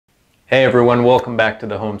Hey everyone, welcome back to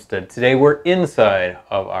the homestead. Today we're inside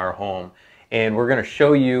of our home and we're going to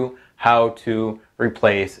show you how to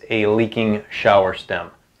replace a leaking shower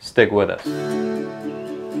stem. Stick with us.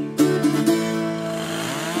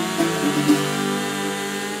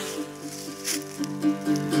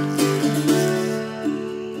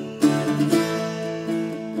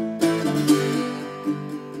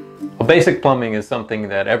 Well, basic plumbing is something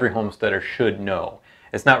that every homesteader should know.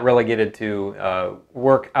 It's not relegated to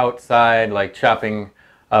work outside like chopping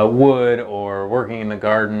wood or working in the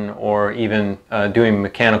garden or even doing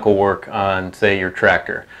mechanical work on, say, your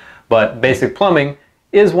tractor. But basic plumbing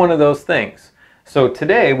is one of those things. So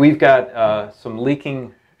today we've got some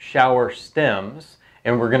leaking shower stems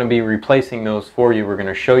and we're going to be replacing those for you. We're going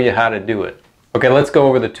to show you how to do it. Okay, let's go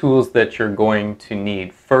over the tools that you're going to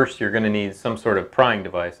need. First, you're going to need some sort of prying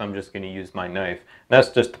device. I'm just going to use my knife. That's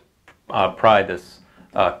just to pry this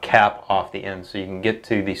cap off the end so you can get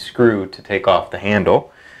to the screw to take off the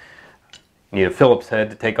handle. You need a Phillips head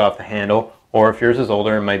to take off the handle, or if yours is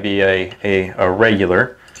older, it might be a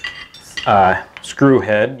regular screw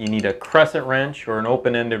head. You need a crescent wrench or an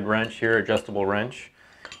open-ended wrench here, adjustable wrench.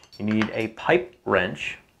 You need a pipe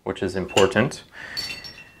wrench, which is important.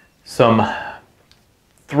 Some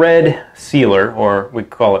thread sealer, or we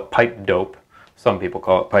call it pipe dope. Some people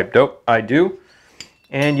call it pipe dope. I do.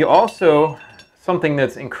 And you also, something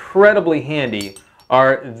that's incredibly handy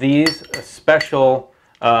are these special,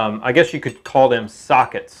 I guess you could call them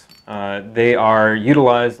sockets. They are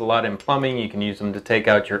utilized a lot in plumbing. You can use them to take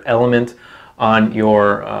out your element on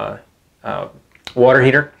your water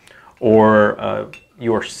heater or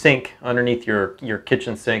your sink underneath your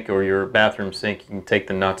kitchen sink or your bathroom sink. You can take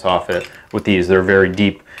the nuts off it with these. They're very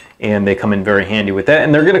deep and they come in very handy with that.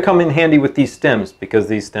 And they're going to come in handy with these stems because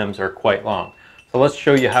these stems are quite long. So let's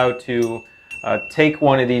show you how to take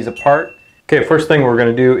one of these apart. Okay, first thing we're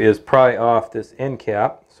going to do is pry off this end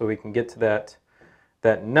cap so we can get to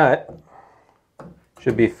that nut.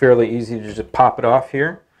 Should be fairly easy to just pop it off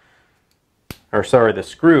here. Or sorry, the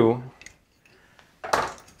screw.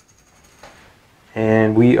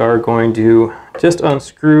 And we are going to just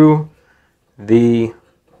unscrew the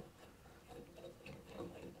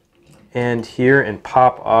end here and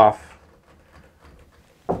pop off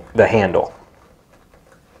the handle.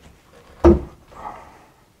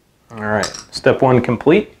 Alright, step one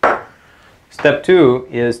complete. Step two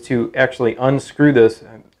is to actually unscrew this.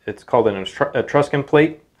 It's called an Etruscan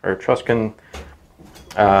plate or Etruscan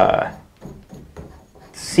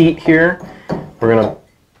seat here. We're going to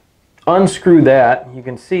unscrew that. You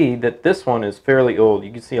can see that this one is fairly old.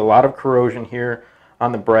 You can see a lot of corrosion here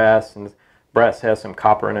on the brass, and the brass has some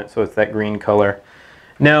copper in it, so it's that green color.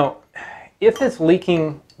 Now, if it's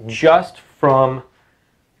leaking just from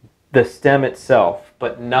the stem itself,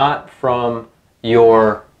 but not from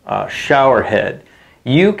your shower head,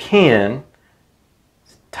 you can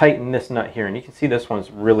tighten this nut here, and you can see this one's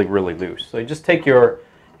really loose. So you just take your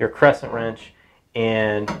crescent wrench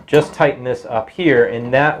and just tighten this up here,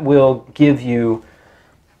 and that will give you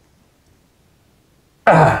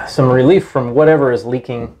some relief from whatever is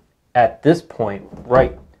leaking at this point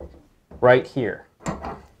right here.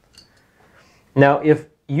 Now if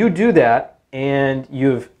you do that and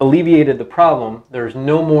you've alleviated the problem, there's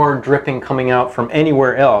no more dripping coming out from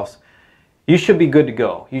anywhere else, you should be good to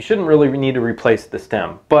go. You shouldn't really need to replace the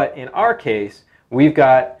stem. But in our case, we've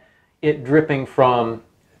got it dripping from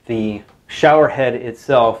the shower head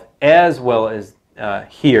itself as well as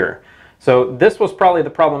here. So this was probably the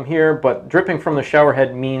problem here, but dripping from the shower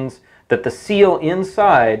head means that the seal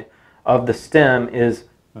inside of the stem is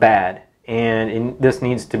bad, and this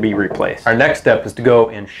needs to be replaced. Our next step is to go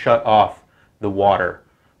and shut off the water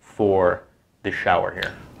for the shower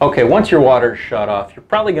here. Okay, once your water is shut off, you're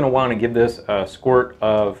probably going to want to give this a squirt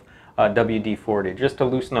of WD-40 just to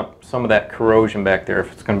loosen up some of that corrosion back there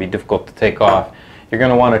if it's going to be difficult to take off. You're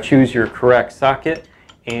going to want to choose your correct socket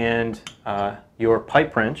and your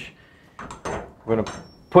pipe wrench. We're going to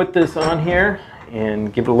put this on here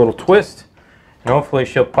and give it a little twist, and hopefully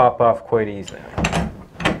she'll pop off quite easily.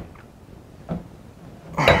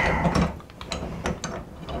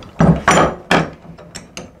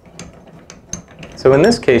 So in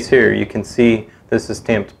this case here, you can see this is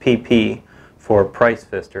stamped PP for Price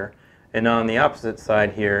Pfister, and on the opposite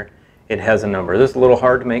side here, it has a number. This is a little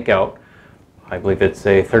hard to make out. I believe it's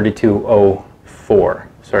a 3204.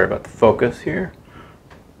 Sorry about the focus here.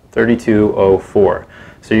 3204.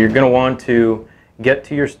 So you're going to want to get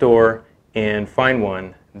to your store and find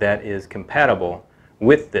one that is compatible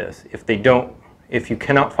with this. If you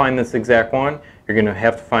cannot find this exact one, you're going to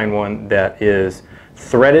have to find one that is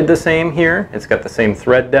threaded the same here. It's got the same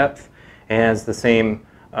thread depth, and has the same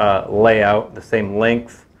layout, the same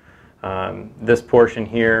length. This portion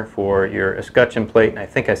here for your escutcheon plate, and I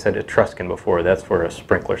think I said Etruscan before, that's for a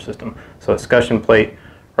sprinkler system. So escutcheon plate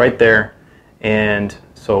right there, and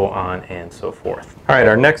so on and so forth. All right,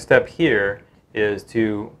 our next step here is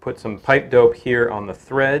to put some pipe dope here on the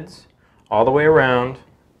threads all the way around,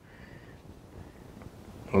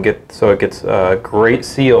 and so it gets a great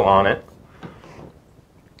seal on it.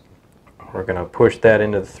 We're going to push that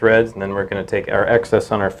into the threads, and then we're going to take our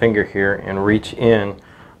excess on our finger here and reach in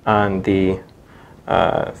on the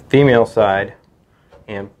female side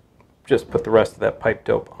and just put the rest of that pipe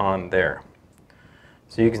dope on there.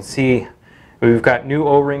 So you can see we've got new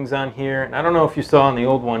O-rings on here, and I don't know if you saw on the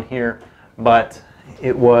old one here, but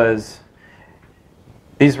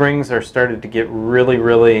these rings are started to get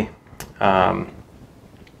really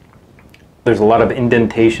there's a lot of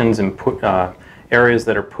indentations and areas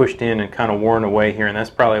that are pushed in and kind of worn away here, and that's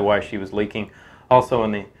probably why she was leaking. Also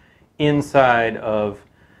on the inside of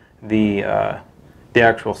the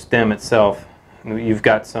actual stem itself, you've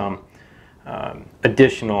got some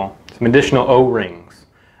additional O-rings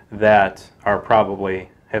that are probably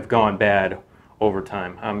have gone bad over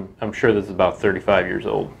time. I'm sure this is about 35 years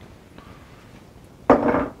old.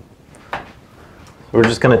 We're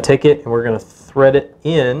just going to take it and we're going to thread it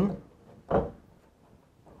in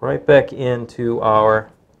right back into our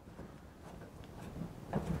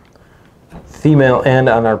female end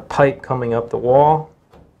on our pipe coming up the wall.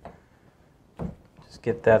 Just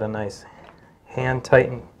get that a nice hand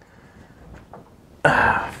tighten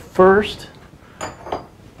first.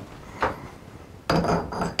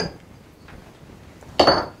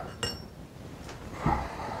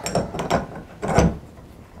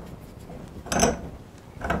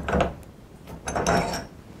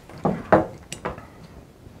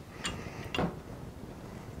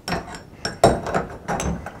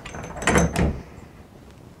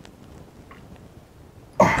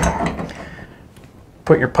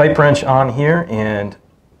 Put your pipe wrench on here and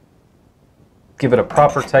give it a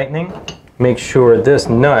proper tightening. Make sure this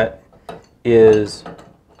nut is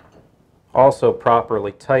also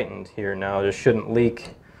properly tightened here. Now this shouldn't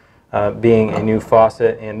leak, being a new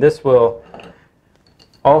faucet, and this will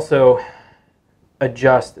also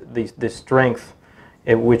adjust the strength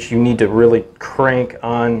at which you need to really crank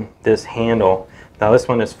on this handle. Now this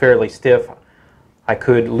one is fairly stiff. I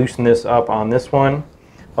could loosen this up on this one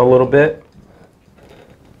a little bit,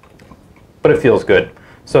 but it feels good.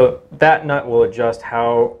 So that nut will adjust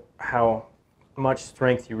how much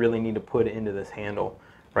strength you really need to put into this handle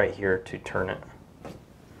right here to turn it.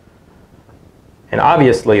 And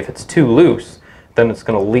obviously if it's too loose, then it's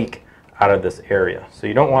going to leak out of this area. So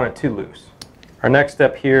you don't want it too loose. Our next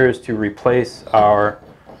step here is to replace our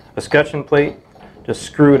escutcheon plate. Just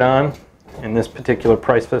screw it on. In this particular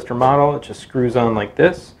Price Pfister model, it just screws on like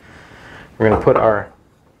this. We're going to put our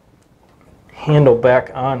handle back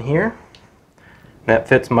on here. That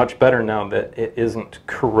fits much better now that it isn't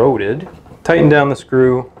corroded. Tighten down the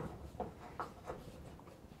screw,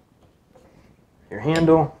 your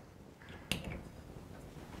handle,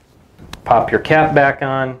 pop your cap back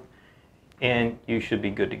on, and you should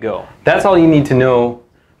be good to go. That's all you need to know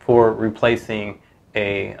for replacing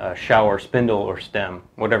a shower spindle or stem,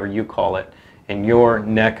 whatever you call it, in your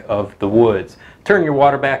neck of the woods. Turn your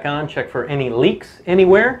water back on, check for any leaks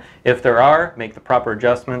anywhere. If there are, make the proper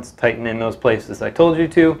adjustments, tighten in those places I told you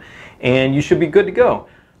to, and you should be good to go.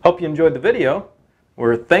 Hope you enjoyed the video.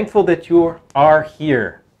 We're thankful that you are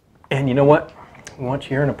here. And you know what? We want you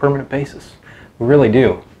here on a permanent basis. We really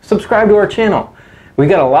do. Subscribe to our channel. We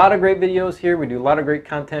got a lot of great videos here. We do a lot of great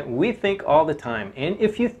content. We think all the time. And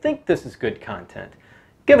if you think this is good content,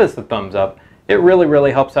 give us a thumbs up. It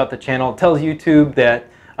really helps out the channel. It tells YouTube that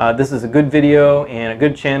this is a good video and a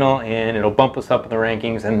good channel, and it'll bump us up in the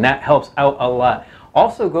rankings, and that helps out a lot.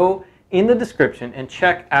 Also, go in the description and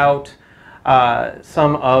check out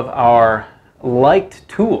some of our liked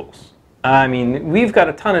tools. I mean, we've got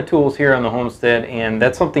a ton of tools here on the homestead, and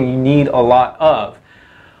that's something you need a lot of.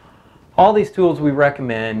 All these tools we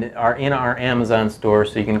recommend are in our Amazon store,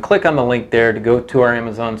 so you can click on the link there to go to our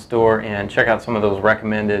Amazon store and check out some of those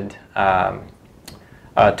recommended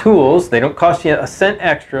tools. They don't cost you a cent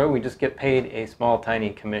extra. We just get paid a small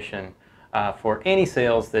tiny commission for any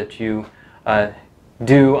sales that you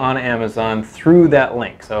do on Amazon through that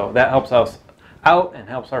link. So that helps us out and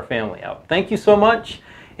helps our family out. Thank you so much,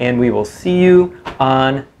 and we will see you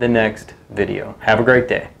on the next video. Have a great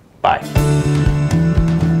day. Bye.